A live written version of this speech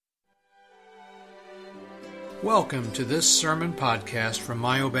Welcome to this sermon podcast from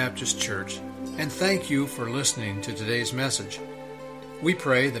Mayo Baptist Church, and thank you for listening to today's message. We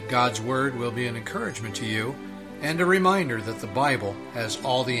pray that God's Word will be an encouragement to you and a reminder that the Bible has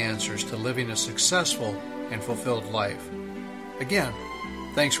all the answers to living a successful and fulfilled life. Again,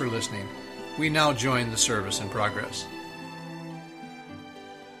 thanks for listening. We now join the service in progress.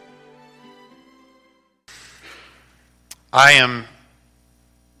 I am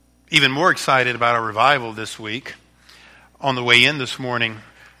even more excited about our revival this week. On the way in this morning,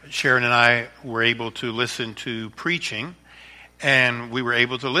 Sharon and I were able to listen to preaching, and we were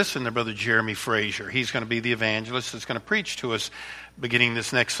able to listen to Brother Jeremy Frazier. He's going to be the evangelist that's going to preach to us beginning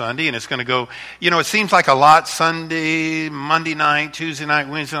this next Sunday, and it's going to go, it seems like a lot Sunday, Monday night, Tuesday night,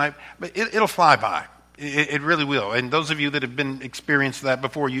 Wednesday night, but it'll fly by. It really will. And those of you that have been experienced that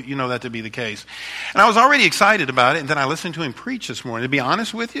before, you know that to be the case. And I was already excited about it, and then I listened to him preach this morning. To be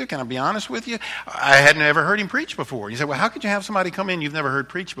honest with you, can I be honest with you? I had never heard him preach before. You said, well, how could you have somebody come in you've never heard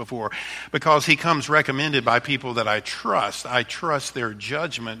preach before? Because he comes recommended by people that I trust. I trust their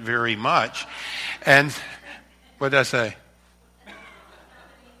judgment very much. And what did I say? You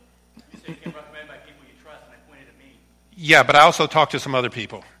said you get recommended by people you trust, and I pointed at me. Yeah, but I also talked to some other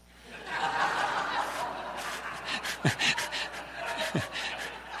people.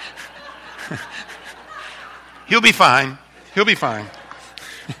 He'll be fine. He'll be fine.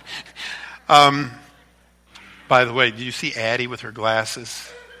 By the way, did you see Addie with her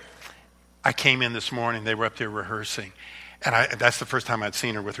glasses? I came in this morning. They were up there rehearsing. And that's the first time I'd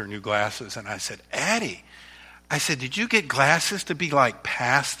seen her with her new glasses. And I said, Addie, I said, did you get glasses to be like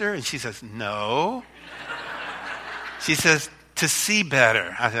Pastor? And she says, no. She says, to see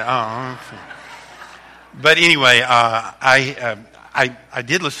better. I said, oh, okay. But anyway, I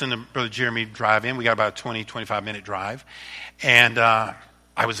did listen to Brother Jeremy drive in. We got about a 20, 25-minute drive. And I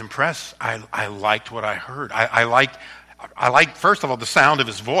was impressed. I liked what I heard. I liked, first of all, the sound of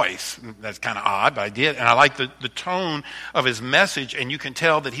his voice. That's kind of odd, but I did. And I liked the tone of his message. And you can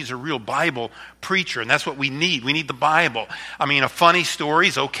tell that he's a real Bible preacher. And that's what we need. We need the Bible. I mean, a funny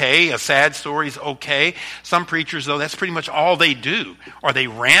story's okay. A sad story's okay. Some preachers, though, that's pretty much all they do. Or they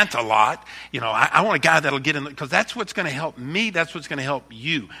rant a lot. I want a guy that'll get in, because that's what's going to help me. That's what's going to help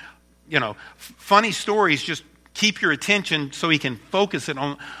you. Funny stories just keep your attention so he can focus it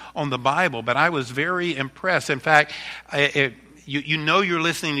on the Bible. But I was very impressed. In fact, you're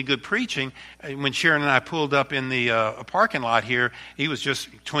listening to good preaching. When Sharon and I pulled up in the parking lot here, he was just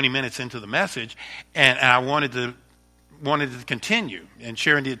 20 minutes into the message, and I wanted to continue, and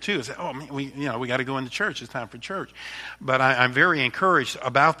Sharon did too. I said, "Oh, man, we got to go into church. It's time for church." But I'm very encouraged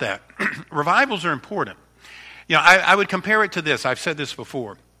about that. Revivals are important. I would compare it to this. I've said this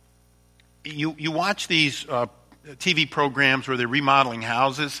before. You watch these TV programs where they're remodeling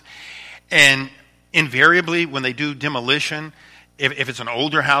houses, and invariably when they do demolition, if it's an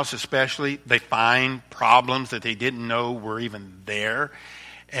older house especially, they find problems that they didn't know were even there.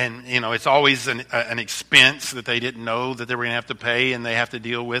 And, it's always an expense that they didn't know that they were going to have to pay, and they have to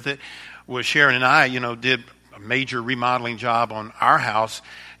deal with it. Well, Sharon and I, did a major remodeling job on our house,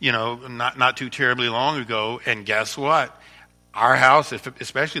 not too terribly long ago. And guess what? Our house,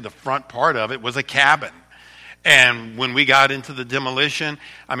 especially the front part of it, was a cabin. And when we got into the demolition,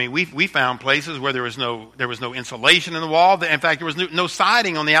 I mean, we found places where there was no insulation in the wall. In fact, there was no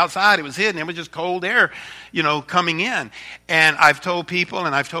siding on the outside. It was hidden. It was just cold air, coming in. And I've told people,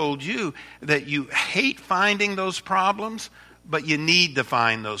 and I've told you, that you hate finding those problems, but you need to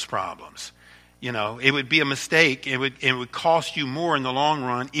find those problems. It would be a mistake. It would cost you more in the long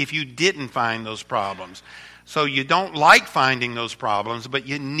run if you didn't find those problems. So you don't like finding those problems, but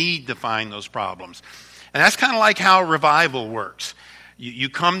you need to find those problems. And that's kind of like how revival works. You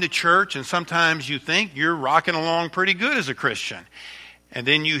come to church, and sometimes you think you're rocking along pretty good as a Christian. And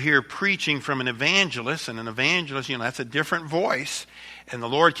then you hear preaching from an evangelist, and an evangelist, that's a different voice. And the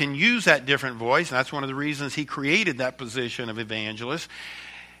Lord can use that different voice, and that's one of the reasons He created that position of evangelist.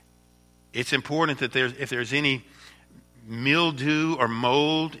 It's important that if there's any mildew or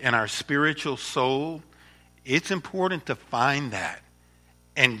mold in our spiritual soul, it's important to find that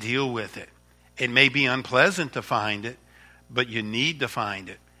and deal with it. It may be unpleasant to find it, but you need to find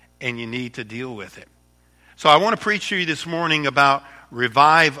it, and you need to deal with it. So I want to preach to you this morning about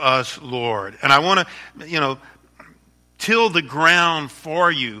revive us, Lord. And I want to, till the ground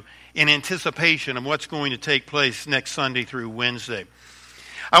for you in anticipation of what's going to take place next Sunday through Wednesday.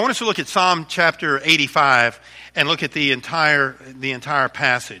 I want us to look at Psalm chapter 85 and look at the entire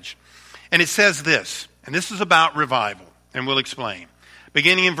passage. And it says this, and this is about revival, and we'll explain.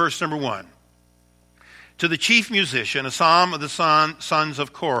 Beginning in verse number 1. To the chief musician, a psalm of the sons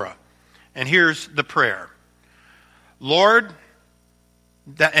of Korah. And here's the prayer. Lord,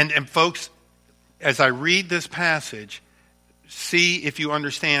 and folks, as I read this passage, see if you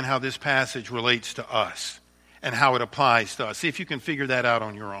understand how this passage relates to us and how it applies to us. See if you can figure that out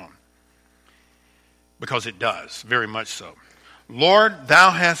on your own. Because it does, very much so. Lord,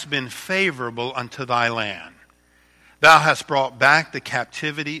 thou hast been favorable unto thy land. Thou hast brought back the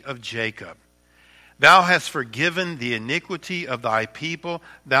captivity of Jacob. Thou hast forgiven the iniquity of thy people.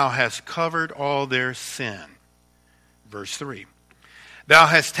 Thou hast covered all their sin. Verse 3. Thou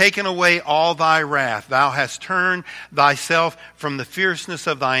hast taken away all thy wrath. Thou hast turned thyself from the fierceness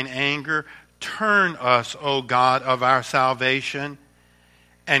of thine anger. Turn us, O God of our salvation,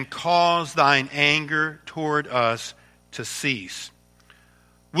 and cause thine anger toward us to cease.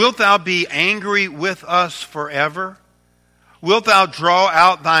 Wilt thou be angry with us forever? Wilt thou draw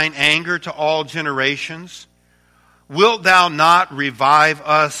out thine anger to all generations? Wilt thou not revive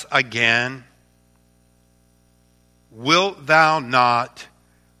us again? Wilt thou not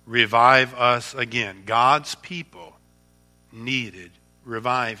revive us again? God's people needed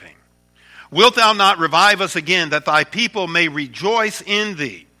reviving. Wilt thou not revive us again, that thy people may rejoice in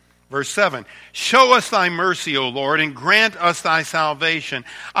thee? Verse 7, show us thy mercy, O Lord, and grant us thy salvation.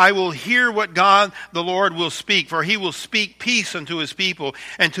 I will hear what God the Lord will speak, for he will speak peace unto his people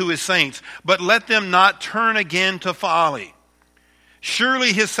and to his saints. But let them not turn again to folly.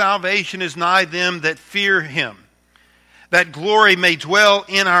 Surely his salvation is nigh them that fear him, that glory may dwell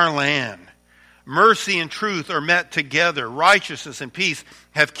in our land. Mercy and truth are met together. Righteousness and peace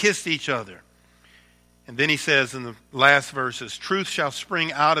have kissed each other. And then he says in the last verses, truth shall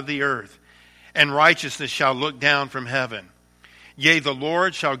spring out of the earth, and righteousness shall look down from heaven. Yea, the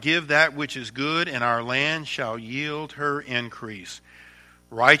Lord shall give that which is good, and our land shall yield her increase.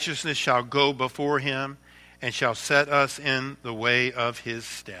 Righteousness shall go before him, and shall set us in the way of his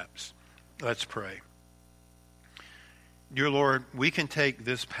steps. Let's pray. Dear Lord, we can take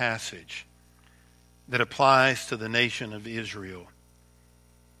this passage that applies to the nation of Israel.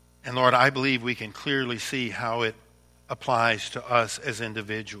 And Lord, I believe we can clearly see how it applies to us as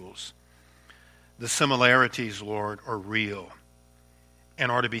individuals. The similarities, Lord, are real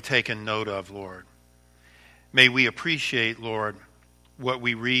and are to be taken note of, Lord. May we appreciate, Lord, what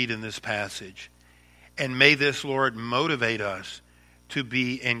we read in this passage. And may this, Lord, motivate us to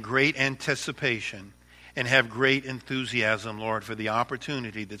be in great anticipation and have great enthusiasm, Lord, for the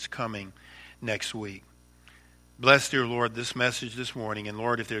opportunity that's coming next week. Bless, dear Lord, this message this morning. And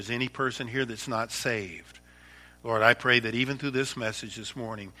Lord, if there's any person here that's not saved, Lord, I pray that even through this message this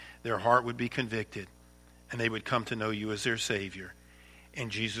morning, their heart would be convicted and they would come to know you as their Savior. In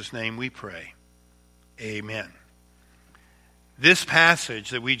Jesus' name we pray. Amen. This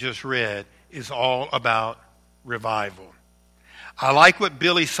passage that we just read is all about revival. I like what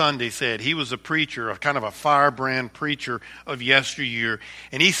Billy Sunday said. He was a preacher, a kind of a firebrand preacher of yesteryear.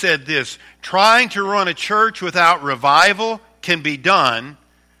 And he said this, trying to run a church without revival can be done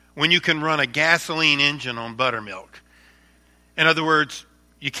when you can run a gasoline engine on buttermilk. In other words,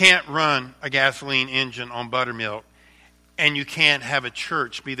 you can't run a gasoline engine on buttermilk, and you can't have a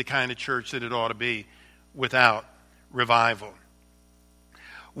church be the kind of church that it ought to be without revival.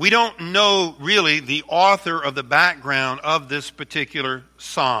 We don't know really the author of the background of this particular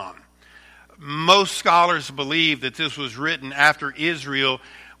psalm. Most scholars believe that this was written after Israel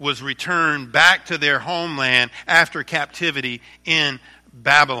was returned back to their homeland after captivity in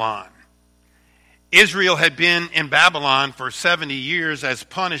Babylon. Israel had been in Babylon for 70 years as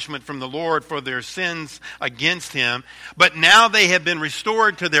punishment from the Lord for their sins against him. But now they have been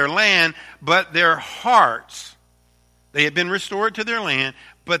restored to their land, but their hearts, they had been restored to their land,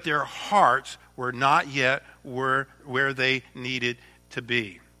 but their hearts were not yet where they needed to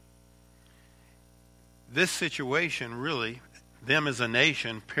be. This situation really, them as a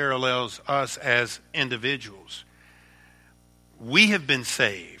nation, parallels us as individuals. We have been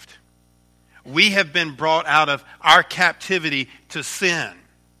saved. We have been brought out of our captivity to sin.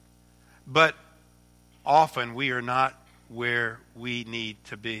 But often we are not where we need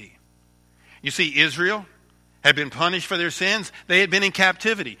to be. You see, Israel had been punished for their sins. They had been in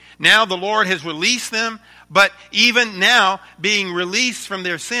captivity. Now the Lord has released them, but even now, being released from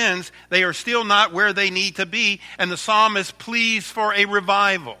their sins, they are still not where they need to be, and the psalmist pleads for a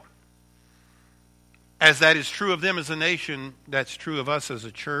revival. As that is true of them as a nation, that's true of us as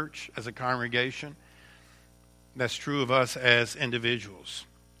a church, as a congregation. That's true of us as individuals.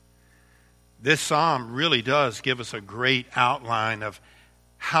 This psalm really does give us a great outline of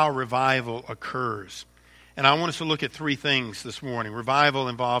how revival occurs. And I want us to look at three things this morning. Revival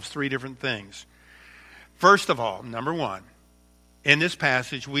involves three different things. First of all, number one, in this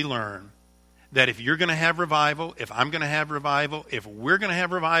passage we learn that if you're going to have revival, if I'm going to have revival, if we're going to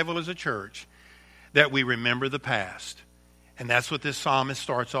have revival as a church, that we remember the past. And that's what this psalmist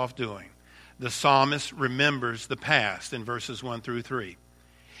starts off doing. The psalmist remembers the past in verses 1 through 3.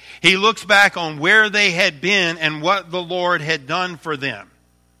 He looks back on where they had been and what the Lord had done for them.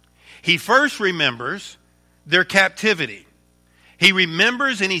 He first remembers their captivity. He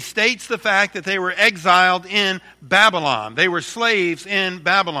remembers and he states the fact that they were exiled in Babylon. They were slaves in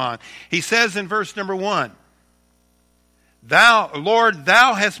Babylon. He says in verse number 1, Thou, Lord,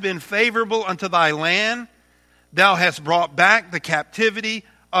 thou hast been favorable unto thy land. Thou hast brought back the captivity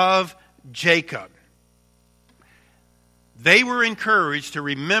of Jacob. They were encouraged to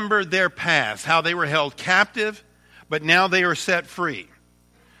remember their past, how they were held captive, but now they are set free.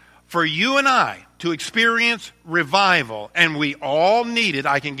 For you and I to experience revival, and we all need it,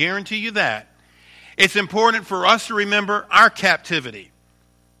 I can guarantee you that, it's important for us to remember our captivity.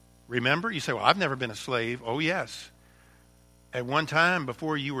 Remember? You say, well, I've never been a slave. Oh, yes. At one time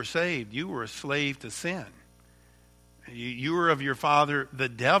before you were saved, you were a slave to sin. You were of your father, the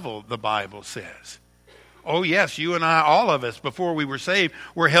devil, the Bible says. Oh, yes, you and I, all of us, before we were saved,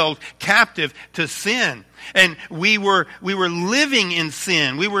 were held captive to sin. And we were living in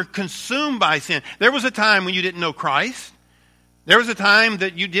sin. We were consumed by sin. There was a time when you didn't know Christ. There was a time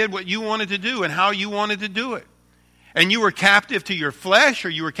that you did what you wanted to do and how you wanted to do it. And you were captive to your flesh, or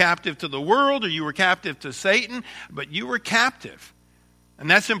you were captive to the world, or you were captive to Satan, but you were captive. And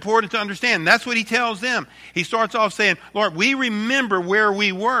that's important to understand. That's what he tells them. He starts off saying, Lord, we remember where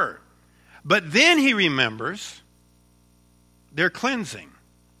we were. But then he remembers their cleansing.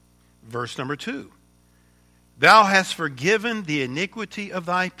 Verse number 2. Thou hast forgiven the iniquity of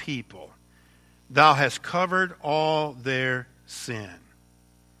thy people. Thou hast covered all their sin.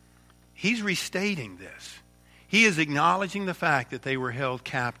 He's restating this. He is acknowledging the fact that they were held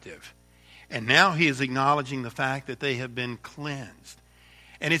captive. And now he is acknowledging the fact that they have been cleansed.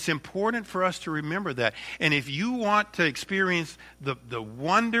 And it's important for us to remember that. And if you want to experience the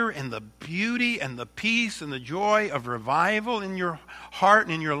wonder and the beauty and the peace and the joy of revival in your heart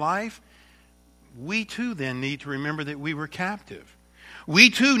and in your life, we too then need to remember that we were captive. We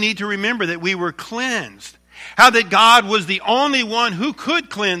too need to remember that we were cleansed. How that God was the only one who could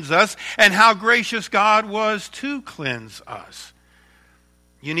cleanse us, and how gracious God was to cleanse us.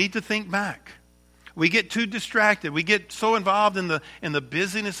 You need to think back. We get too distracted. We get so involved in the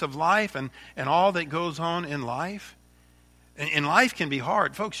busyness of life and all that goes on in life. And life can be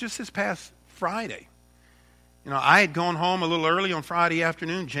hard. Folks, just this past Friday, I had gone home a little early on Friday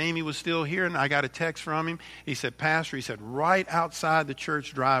afternoon. Jamie was still here, and I got a text from him. He said, Pastor, he said, right outside the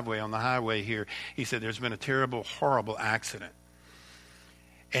church driveway on the highway here, he said, there's been a terrible, horrible accident.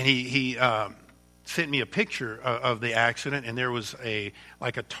 And he sent me a picture of the accident, and there was a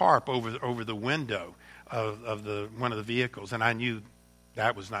tarp over the window of one of the vehicles, and I knew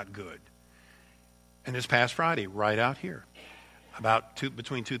that was not good. And this past Friday, right out here, about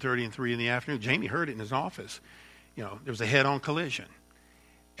between 2:30 and 3 in the afternoon, Jamie heard it in his office. There was a head-on collision,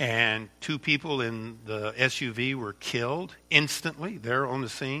 and 2 people in the SUV were killed instantly there on the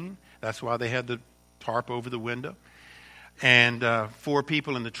scene. That's why they had the tarp over the window. And 4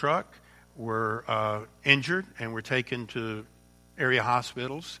 people in the truck were injured and were taken to area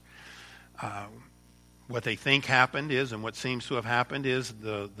hospitals. What they think happened is, and what seems to have happened is,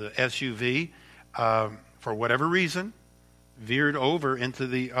 the SUV, for whatever reason, veered over into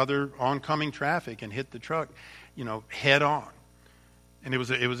the other oncoming traffic and hit the truck, head on. And it was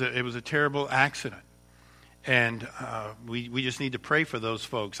a terrible accident. And we just need to pray for those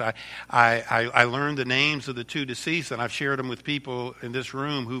folks. I learned the names of the 2 deceased, and I've shared them with people in this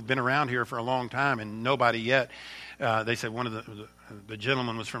room who've been around here for a long time, and nobody yet. They said one of the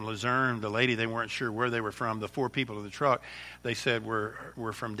gentleman was from Luzerne. The lady, they weren't sure where they were from. The 4 people in the truck, they said were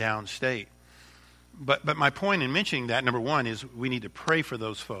from downstate. But my point in mentioning that, number 1, is we need to pray for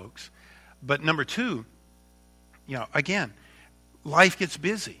those folks. But number 2, again, life gets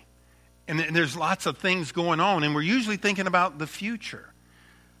busy. And there's lots of things going on, and we're usually thinking about the future.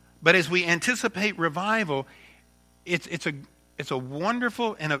 But as we anticipate revival, it's a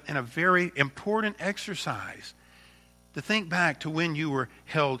wonderful and a very important exercise to think back to when you were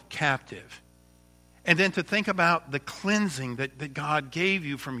held captive. And then to think about the cleansing that God gave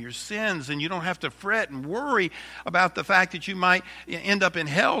you from your sins, and you don't have to fret and worry about the fact that you might end up in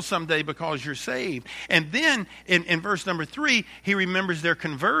hell someday because you're saved. And then in verse number 3, he remembers their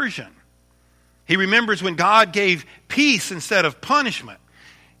conversion. He remembers when God gave peace instead of punishment.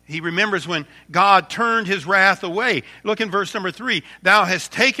 He remembers when God turned his wrath away. Look in verse number 3. Thou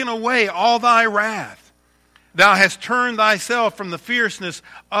hast taken away all thy wrath. Thou hast turned thyself from the fierceness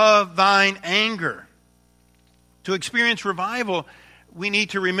of thine anger. To experience revival, we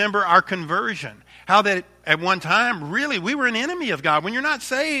need to remember our conversion. How that at one time, really, we were an enemy of God. When you're not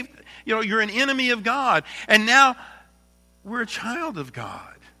saved, you're an enemy of God. And now we're a child of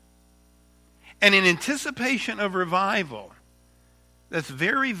God. And in anticipation of revival, that's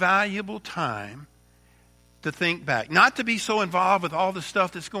very valuable time to think back. Not to be so involved with all the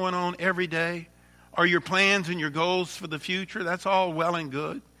stuff that's going on every day, or your plans and your goals for the future. That's all well and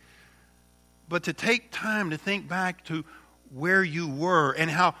good. But to take time to think back to where you were and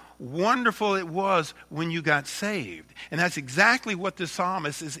how wonderful it was when you got saved. And that's exactly what the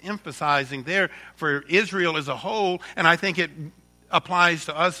psalmist is emphasizing there for Israel as a whole, and I think it applies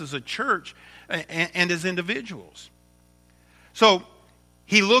to us as a church and as individuals. So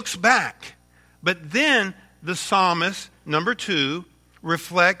he looks back, but then the psalmist, number 2,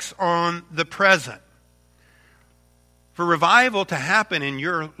 reflects on the present. For revival to happen in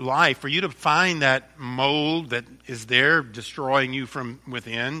your life, for you to find that mold that is there destroying you from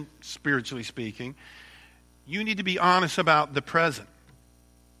within, spiritually speaking, you need to be honest about the present.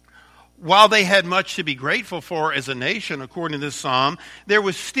 While they had much to be grateful for as a nation, according to this psalm, there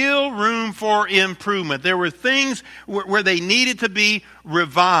was still room for improvement. There were things where they needed to be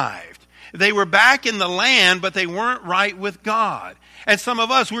revived. They were back in the land, but they weren't right with God. And some of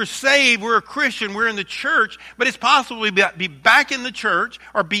us, we're saved, we're a Christian, we're in the church, but it's possible to be back in the church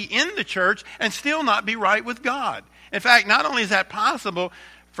or be in the church and still not be right with God. In fact, not only is that possible,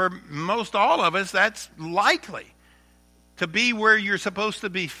 for most all of us, that's likely to be where you're supposed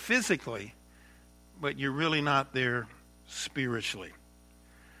to be physically, but you're really not there spiritually.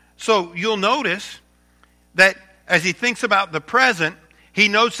 So you'll notice that as he thinks about the present, he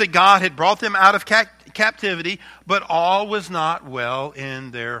notes that God had brought them out of captivity, but all was not well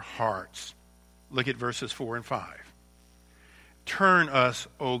in their hearts. Look at verses 4 and 5. Turn us,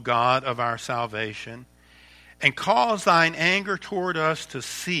 O God of our salvation, and cause thine anger toward us to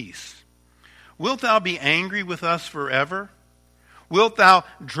cease. Wilt thou be angry with us forever? Wilt thou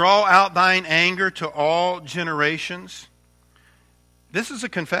draw out thine anger to all generations? This is a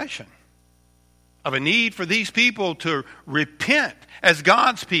confession of a need for these people to repent as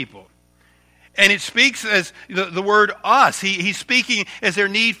God's people. And it speaks as the word us. He's speaking as their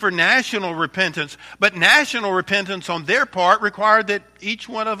need for national repentance. But national repentance on their part required that each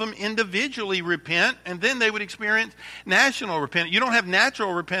one of them individually repent, and then they would experience national repentance. You don't have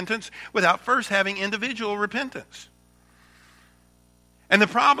natural repentance without first having individual repentance. And the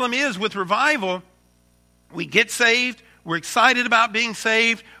problem is with revival, we get saved, we're excited about being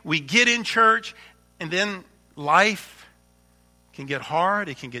saved, we get in church, and then life can get hard,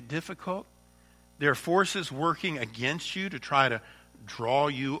 it can get difficult. There are forces working against you to try to draw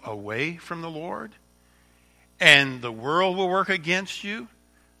you away from the Lord. And the world will work against you.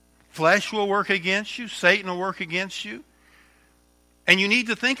 Flesh will work against you. Satan will work against you. And you need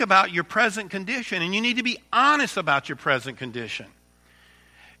to think about your present condition. And you need to be honest about your present condition.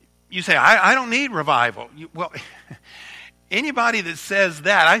 You say, I don't need revival. Well, anybody that says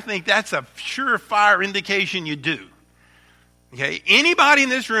that, I think that's a surefire indication you do. Okay, anybody in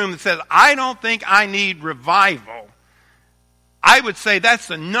this room that says, I don't think I need revival, I would say that's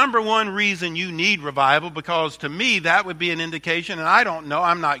the number one reason you need revival, because to me that would be an indication, and I don't know,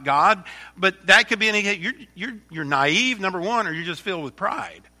 I'm not God, but that could be an indication you're naive, number one, or you're just filled with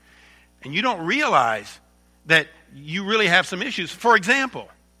pride. And you don't realize that you really have some issues. For example,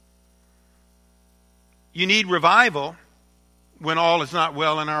 you need revival when all is not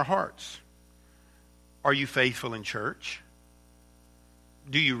well in our hearts. Are you faithful in church?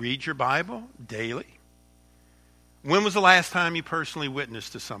 Do you read your Bible daily? When was the last time you personally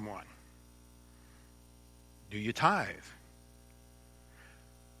witnessed to someone? Do you tithe?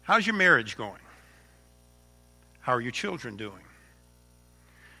 How's your marriage going? How are your children doing?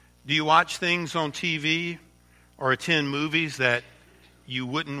 Do you watch things on TV or attend movies that you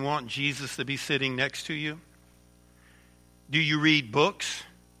wouldn't want Jesus to be sitting next to you? Do you read books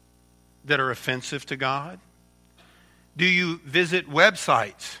that are offensive to God? Do you visit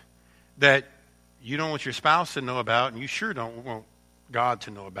websites that you don't want your spouse to know about, and you sure don't want God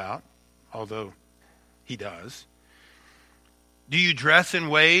to know about, although He does? Do you dress in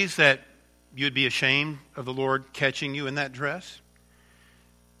ways that you'd be ashamed of the Lord catching you in that dress?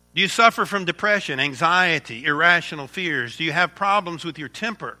 Do you suffer from depression, anxiety, irrational fears? Do you have problems with your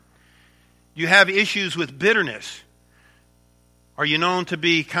temper? Do you have issues with bitterness? Are you known to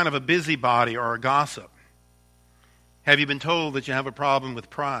be kind of a busybody or a gossip? Have you been told that you have a problem with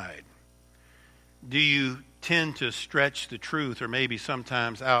pride? Do you tend to stretch the truth or maybe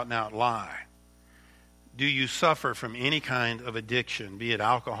sometimes out and out lie? Do you suffer from any kind of addiction, be it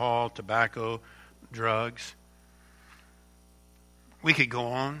alcohol, tobacco, drugs? We could go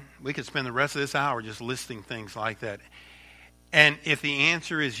on. We could spend the rest of this hour just listing things like that. And if the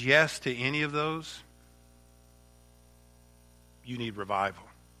answer is yes to any of those, you need revival.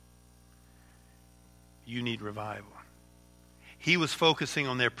 You need revival. He was focusing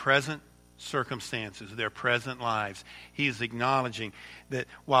on their present circumstances, their present lives. He is acknowledging that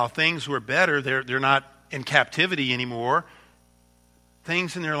while things were better, they're not in captivity anymore.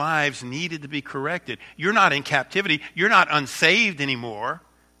 Things in their lives needed to be corrected. You're not in captivity. You're not unsaved anymore.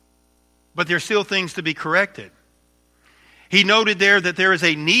 But there's still things to be corrected. He noted there that there is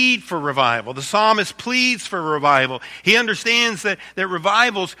a need for revival. The psalmist pleads for revival. He understands that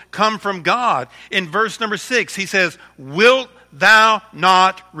revivals come from God. In verse number 6, he says, "Wilt thou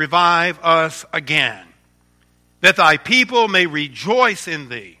not revive us again, that thy people may rejoice in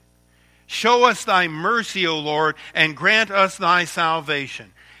thee? Show us thy mercy, O Lord, and grant us thy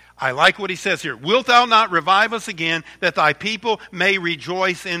salvation." I like what he says here. "Wilt thou not revive us again, that thy people may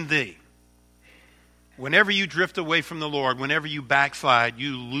rejoice in thee?" Whenever you drift away from the Lord, whenever you backslide,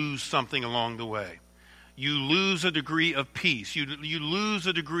 you lose something along the way. You lose a degree of peace. You lose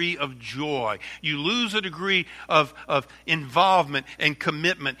a degree of joy. You lose a degree of involvement and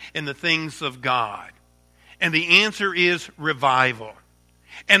commitment in the things of God. And the answer is revival.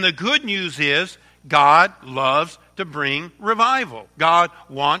 And the good news is God loves to bring revival. God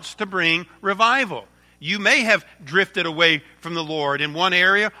wants to bring revival. You may have drifted away from the Lord in one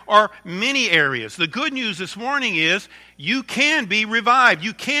area or many areas. The good news this morning is you can be revived.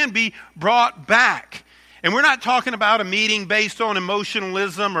 You can be brought back. And we're not talking about a meeting based on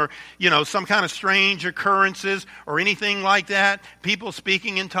emotionalism or, some kind of strange occurrences or anything like that. People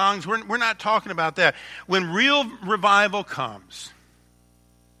speaking in tongues. We're not talking about that. When real revival comes,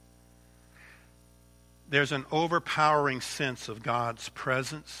 there's an overpowering sense of God's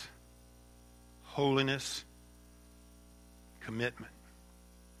presence, holiness, commitment,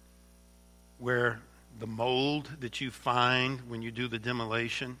 where the mold that you find when you do the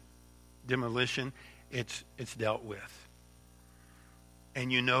demolition, it's dealt with.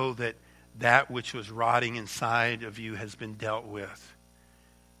 And you know that which was rotting inside of you has been dealt with.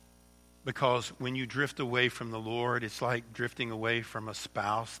 Because when you drift away from the Lord, it's like drifting away from a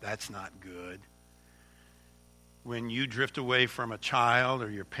spouse. That's not good. When you drift away from a child or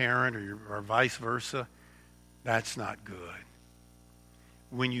your parent or vice versa, that's not good.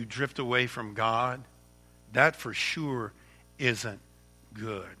 When you drift away from God, that for sure isn't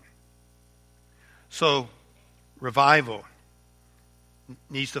good. So, revival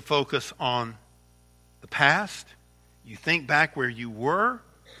needs to focus on the past. You think back where you were.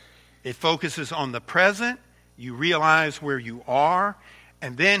 It focuses on the present. You realize where you are.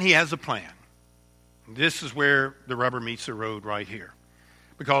 And then he has a plan. This is where the rubber meets the road right here.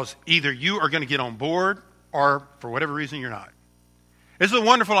 Because either you are going to get on board or for whatever reason you're not. This is a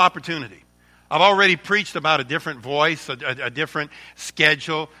wonderful opportunity. I've already preached about a different voice, a different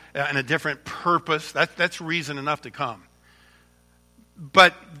schedule, and a different purpose. That's reason enough to come.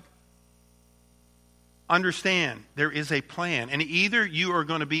 But understand, there is a plan. And either you are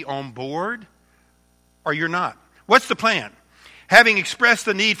going to be on board or you're not. What's the plan? Having expressed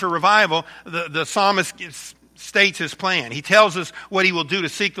the need for revival, the psalmist states his plan. He tells us what he will do to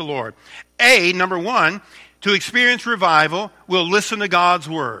seek the Lord. Number one, to experience revival, we'll listen to God's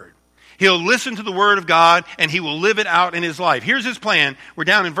word. He'll listen to the word of God and he will live it out in his life. Here's his plan. We're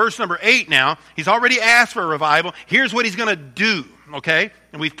down in verse number 8 now. He's already asked for a revival. Here's what he's going to do, okay?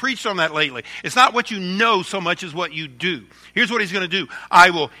 And we've preached on that lately. It's not what you know so much as what you do. Here's what he's going to do. I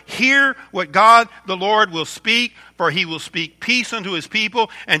will hear what God the Lord will speak, for he will speak peace unto his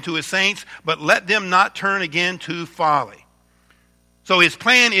people and to his saints, but let them not turn again to folly. So his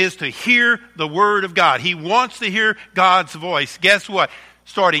plan is to hear the word of God. He wants to hear God's voice. Guess what?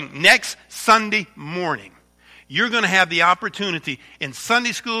 Starting next Sunday morning, you're going to have the opportunity in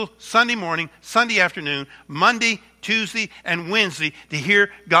Sunday school, Sunday morning, Sunday afternoon, Monday, Tuesday, and Wednesday to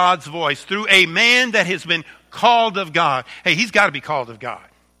hear God's voice through a man that has been called of God. Hey, he's got to be called of God.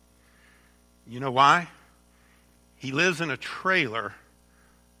 You know why? He lives in a trailer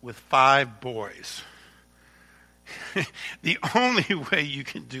with 5 boys. The only way you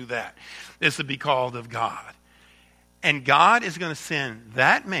can do that is to be called of God. And God is going to send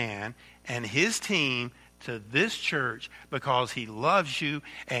that man and his team to this church because he loves you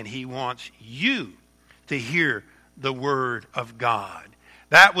and he wants you to hear the word of God.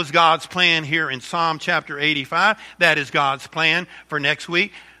 That was God's plan here in Psalm chapter 85. That is God's plan for next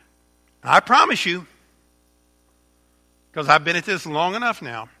week. I promise you, because I've been at this long enough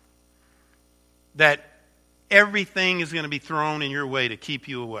now, that everything is going to be thrown in your way to keep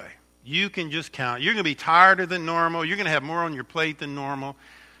you away. You can just count. You're going to be tireder than normal. You're going to have more on your plate than normal.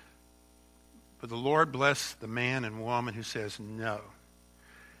 But the Lord bless the man and woman who says no.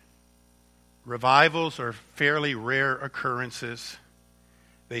 Revivals are fairly rare occurrences.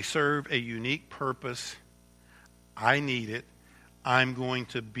 They serve a unique purpose. I need it. I'm going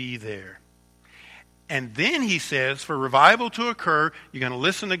to be there. And then he says, for revival to occur, you're going to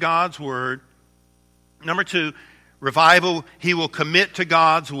listen to God's word. Number 2, revival, he will commit to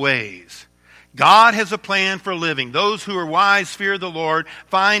God's ways. God has a plan for living. Those who are wise fear the Lord,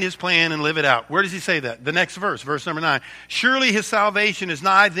 find his plan and live it out. Where does he say that? The next verse, verse number 9. Surely his salvation is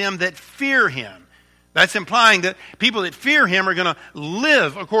nigh them that fear him. That's implying that people that fear him are going to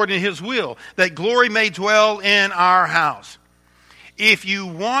live according to his will, that glory may dwell in our house. If you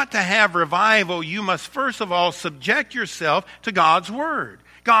want to have revival, you must first of all subject yourself to God's word.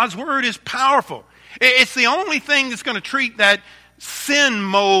 God's word is powerful. It's the only thing that's going to treat that sin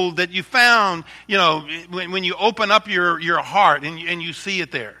mold that you found, when you open up your heart and you see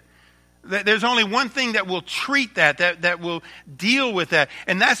it there. There's only one thing that will treat that will deal with that,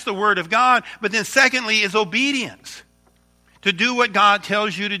 and that's the word of God. But then secondly is obedience, to do what God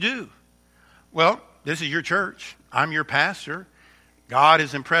tells you to do. Well, this is your church. I'm your pastor. God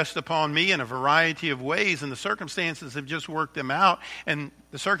has impressed upon me in a variety of ways, and the circumstances have just worked them out. And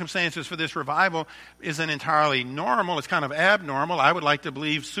the circumstances for this revival isn't entirely normal. It's kind of abnormal. I would like to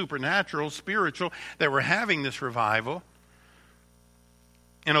believe supernatural, spiritual, that we're having this revival.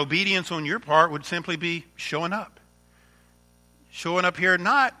 And obedience on your part would simply be showing up. Showing up here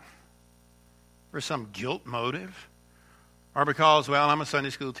not for some guilt motive, or because, well, I'm a Sunday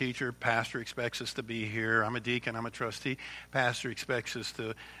school teacher, pastor expects us to be here. I'm a deacon, I'm a trustee, pastor expects us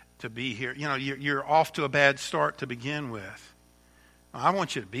to be here. You're off to a bad start to begin with. I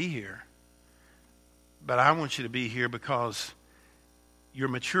want you to be here. But I want you to be here because you're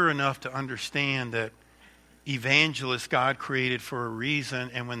mature enough to understand that evangelists God created for a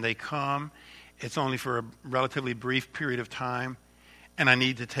reason, and when they come, it's only for a relatively brief period of time, and I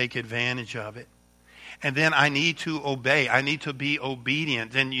need to take advantage of it. And then I need to obey. I need to be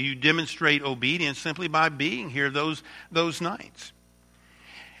obedient. And you demonstrate obedience simply by being here those nights.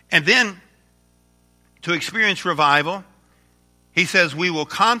 And then, to experience revival, he says, we will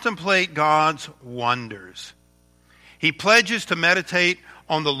contemplate God's wonders. He pledges to meditate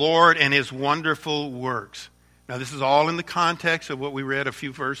on the Lord and his wonderful works. Now, this is all in the context of what we read a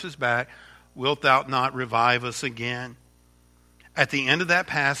few verses back. Wilt thou not revive us again? At the end of that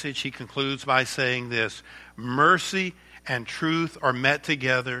passage, he concludes by saying this: mercy and truth are met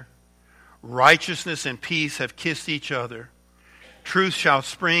together. Righteousness and peace have kissed each other. Truth shall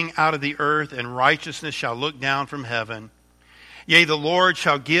spring out of the earth, and righteousness shall look down from heaven. Yea, the Lord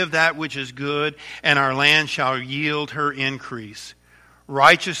shall give that which is good, and our land shall yield her increase.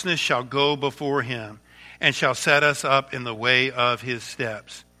 Righteousness shall go before him, and shall set us up in the way of his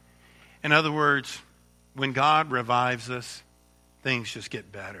steps. In other words, when God revives us, things just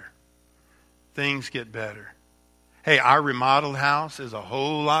get better. Things get better. Hey, our remodeled house is a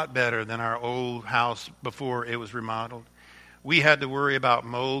whole lot better than our old house before it was remodeled. We had to worry about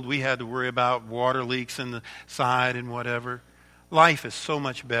mold. We had to worry about water leaks in the side and whatever. Life is so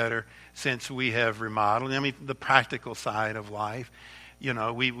much better since we have remodeled. I mean, the practical side of life.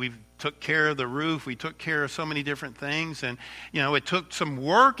 We took care of the roof. We took care of so many different things. And, it took some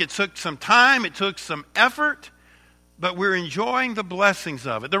work. It took some time. It took some effort. But we're enjoying the blessings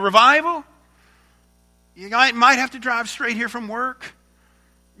of it. The revival, you might have to drive straight here from work.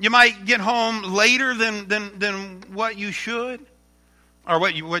 You might get home later than what you should, or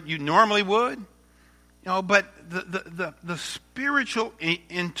what you normally would. But the spiritual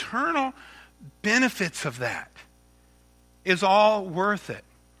internal benefits of that is all worth it.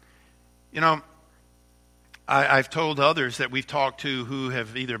 I've told others that we've talked to who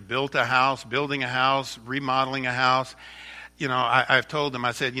have either building a house, remodeling a house. I've told them,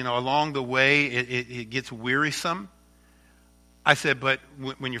 I said, along the way it gets wearisome. I said, but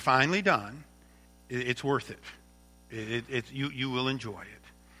when you're finally done, it's worth it. You will enjoy it.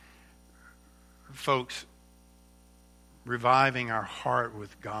 Folks, reviving our heart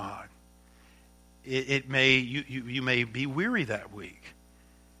with God, you may be weary that week,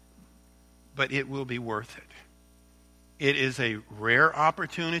 but it will be worth it. It is a rare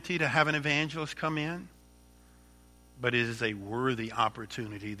opportunity to have an evangelist come in, but it is a worthy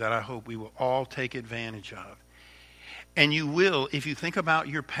opportunity that I hope we will all take advantage of. And you will, if you think about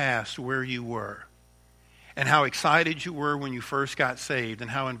your past, where you were, and how excited you were when you first got saved, and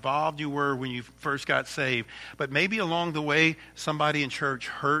how involved you were when you first got saved, but maybe along the way somebody in church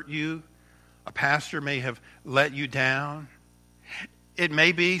hurt you, A pastor may have let you down. It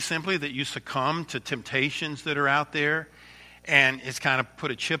may be simply that you succumb to temptations that are out there, and it's kind of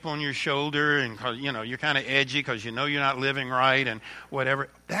put a chip on your shoulder, and you're kind of edgy because you know you're not living right and whatever.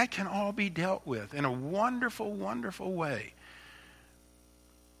 That can all be dealt with in a wonderful, wonderful way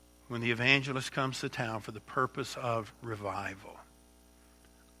when the evangelist comes to town for the purpose of revival.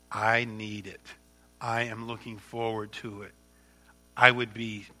 I need it. I am looking forward to it. I would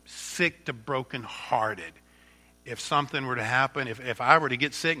be sick to brokenhearted if something were to happen. If I were to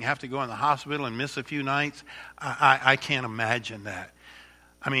get sick and have to go in the hospital and miss a few nights, I can't imagine that.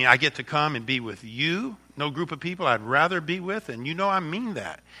 I mean, I get to come and be with you, no group of people I'd rather be with, and I mean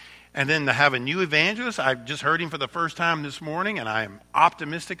that. And then to have a new evangelist, I've just heard him for the first time this morning, and I am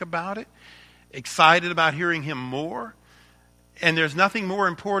optimistic about it, excited about hearing him more. And there's nothing more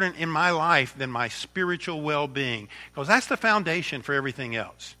important in my life than my spiritual well-being, because that's the foundation for everything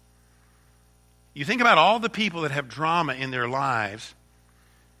else. You think about all the people that have drama in their lives,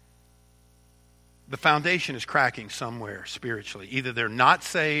 the foundation is cracking somewhere spiritually. Either they're not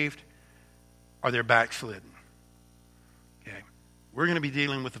saved or they're backslidden. Okay. We're going to be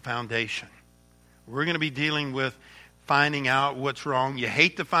dealing with the foundation. We're going to be dealing with finding out what's wrong. You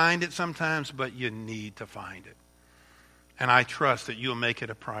hate to find it sometimes, but you need to find it. And I trust that you'll make it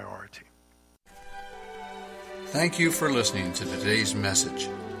a priority. Thank you for listening to today's message.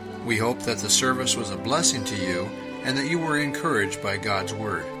 We hope that the service was a blessing to you and that you were encouraged by God's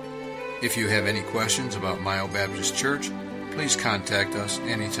Word. If you have any questions about Mile Baptist Church, please contact us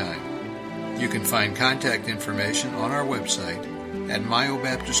anytime. You can find contact information on our website at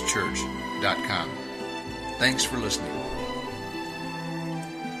miobaptistchurch.com. Thanks for listening.